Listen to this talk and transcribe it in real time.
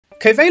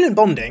Covalent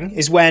bonding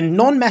is when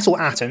non-metal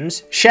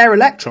atoms share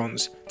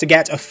electrons to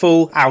get a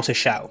full outer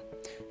shell.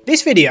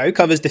 This video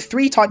covers the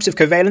three types of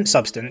covalent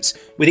substance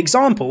with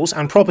examples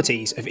and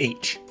properties of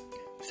each.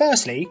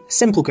 Firstly,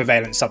 simple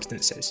covalent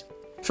substances.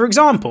 For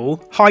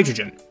example,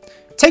 hydrogen.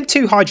 Take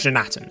two hydrogen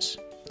atoms.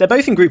 They're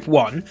both in group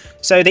 1,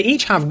 so they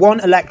each have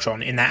one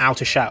electron in their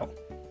outer shell.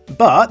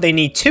 But they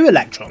need two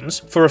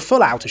electrons for a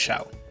full outer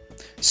shell.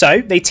 So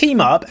they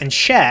team up and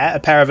share a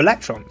pair of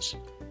electrons.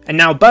 And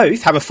now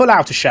both have a full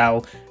outer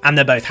shell and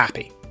they're both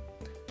happy.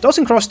 Dot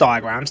and cross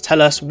diagrams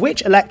tell us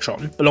which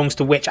electron belongs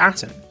to which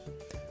atom.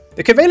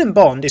 The covalent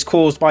bond is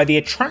caused by the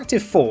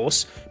attractive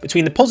force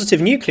between the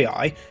positive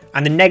nuclei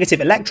and the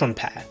negative electron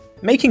pair,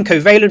 making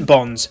covalent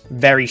bonds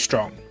very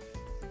strong.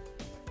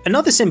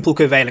 Another simple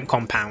covalent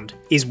compound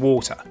is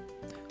water.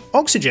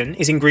 Oxygen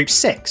is in group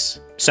 6,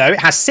 so it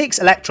has 6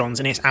 electrons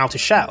in its outer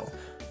shell,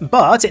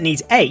 but it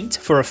needs 8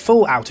 for a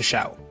full outer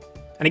shell.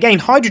 And again,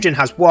 hydrogen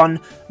has 1,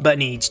 but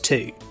needs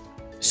 2.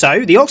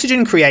 So the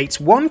oxygen creates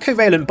one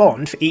covalent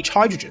bond for each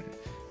hydrogen,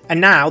 and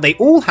now they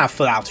all have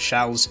full outer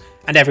shells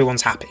and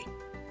everyone's happy.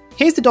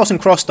 Here's the dot and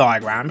cross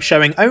diagram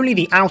showing only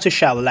the outer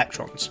shell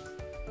electrons.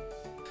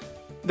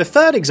 The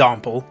third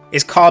example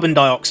is carbon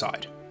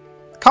dioxide.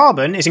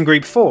 Carbon is in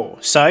group 4,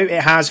 so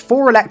it has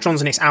 4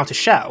 electrons in its outer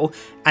shell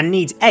and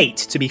needs 8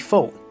 to be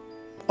full.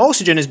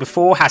 Oxygen, as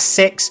before, has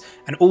 6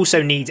 and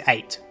also needs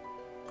 8.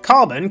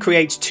 Carbon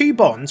creates 2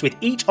 bonds with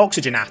each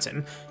oxygen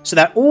atom so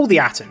that all the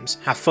atoms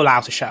have full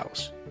outer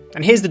shells.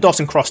 And here's the dot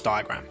and cross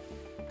diagram.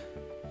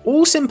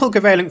 All simple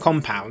covalent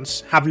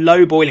compounds have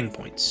low boiling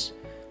points.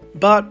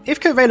 But if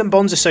covalent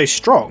bonds are so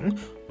strong,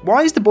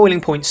 why is the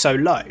boiling point so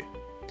low?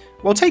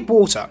 Well, take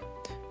water.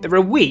 There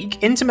are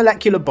weak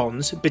intermolecular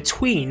bonds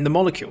between the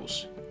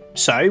molecules.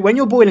 So when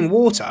you're boiling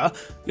water,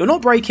 you're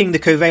not breaking the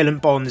covalent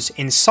bonds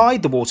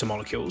inside the water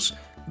molecules,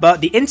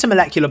 but the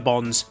intermolecular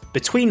bonds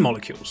between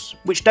molecules,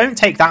 which don't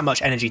take that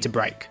much energy to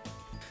break.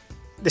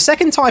 The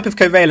second type of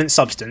covalent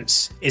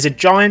substance is a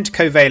giant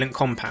covalent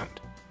compound.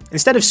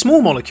 Instead of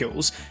small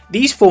molecules,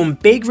 these form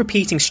big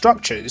repeating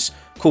structures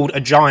called a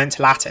giant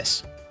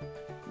lattice.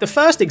 The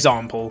first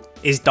example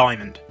is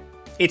diamond.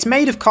 It's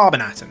made of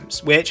carbon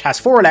atoms, which has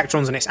 4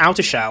 electrons in its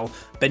outer shell,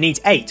 but needs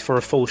 8 for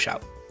a full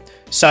shell.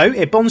 So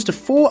it bonds to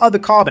 4 other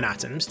carbon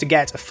atoms to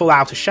get a full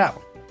outer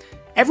shell.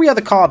 Every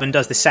other carbon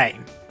does the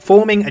same,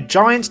 forming a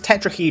giant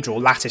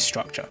tetrahedral lattice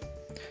structure.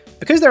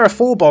 Because there are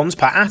 4 bonds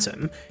per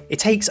atom, it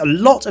takes a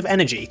lot of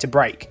energy to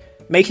break,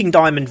 making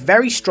diamond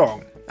very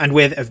strong and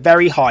with a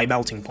very high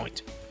melting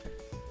point.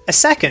 A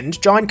second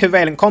giant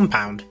covalent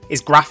compound is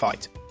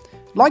graphite.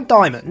 Like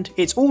diamond,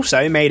 it's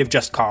also made of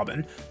just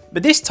carbon,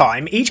 but this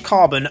time each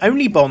carbon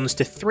only bonds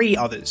to 3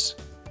 others.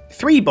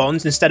 3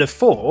 bonds instead of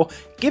 4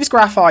 gives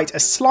graphite a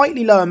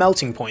slightly lower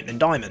melting point than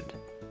diamond.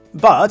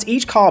 But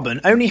each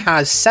carbon only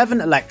has 7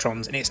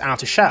 electrons in its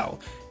outer shell,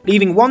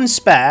 leaving 1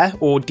 spare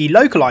or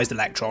delocalized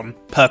electron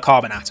per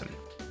carbon atom.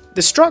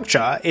 The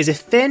structure is a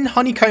thin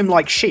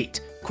honeycomb-like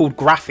sheet called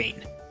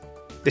graphene.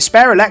 The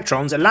spare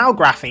electrons allow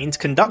graphene to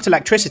conduct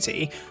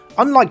electricity,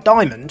 unlike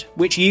diamond,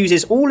 which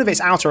uses all of its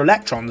outer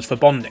electrons for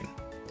bonding.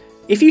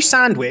 If you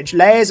sandwich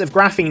layers of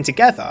graphene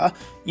together,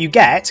 you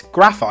get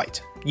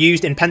graphite,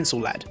 used in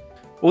pencil lead.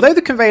 Although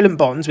the covalent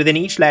bonds within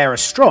each layer are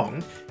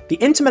strong, the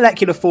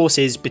intermolecular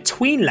forces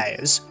between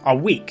layers are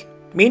weak,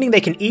 meaning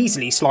they can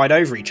easily slide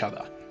over each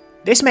other.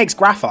 This makes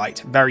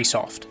graphite very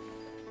soft.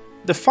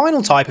 The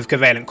final type of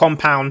covalent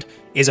compound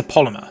is a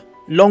polymer,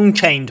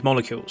 long-chained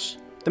molecules,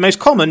 the most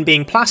common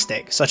being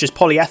plastic, such as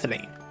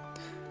polyethylene.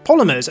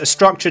 Polymers are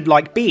structured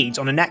like beads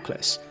on a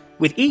necklace,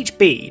 with each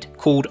bead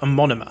called a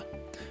monomer.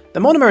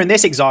 The monomer in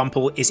this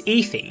example is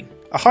ethene,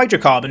 a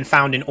hydrocarbon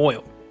found in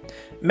oil.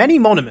 Many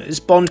monomers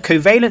bond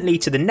covalently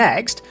to the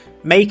next,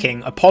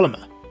 making a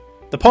polymer.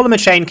 The polymer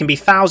chain can be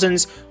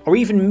thousands or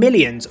even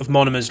millions of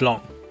monomers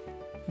long.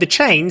 The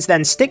chains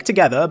then stick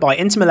together by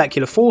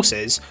intermolecular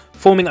forces,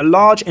 forming a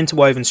large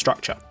interwoven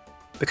structure.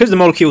 Because the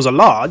molecules are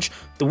large,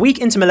 the weak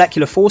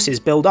intermolecular forces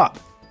build up,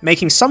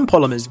 making some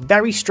polymers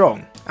very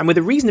strong and with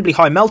a reasonably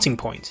high melting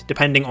point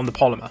depending on the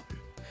polymer.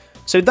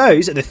 So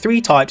those are the 3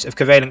 types of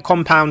covalent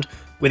compound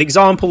with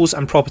examples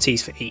and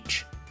properties for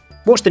each.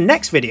 Watch the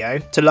next video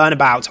to learn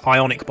about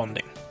ionic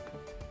bonding.